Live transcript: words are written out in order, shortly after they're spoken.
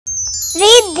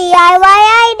Read DIY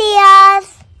ideas.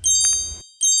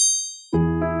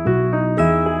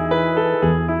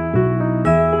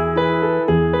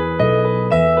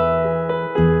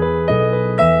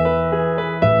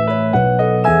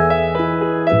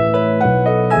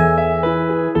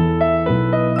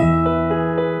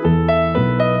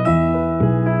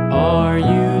 Are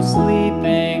you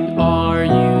sleeping? Are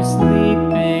you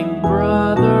sleeping?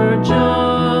 Brother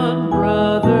John,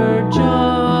 Brother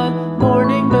John.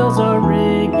 Morning bells are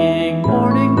ringing,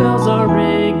 morning bells are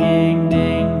ringing.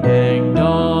 Ding dang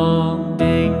dong,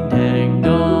 ding dang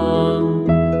dong.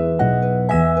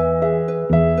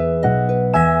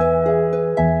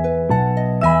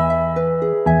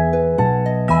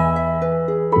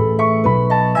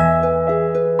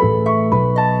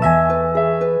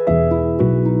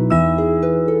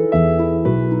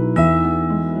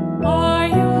 Are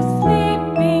you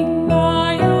sleeping?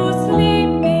 Are you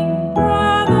sleeping?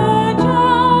 Brother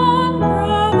John,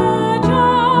 Brother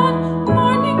John.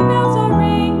 Morning bells are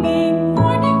ringing,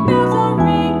 morning bells are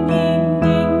ringing.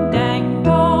 Ding dang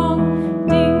dong,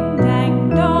 ding dang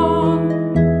dong.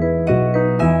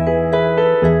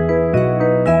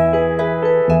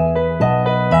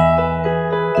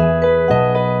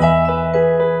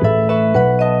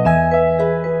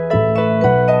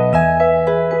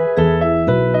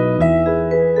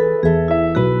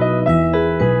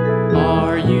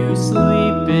 Are you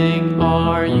sleeping?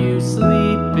 Are you sleeping?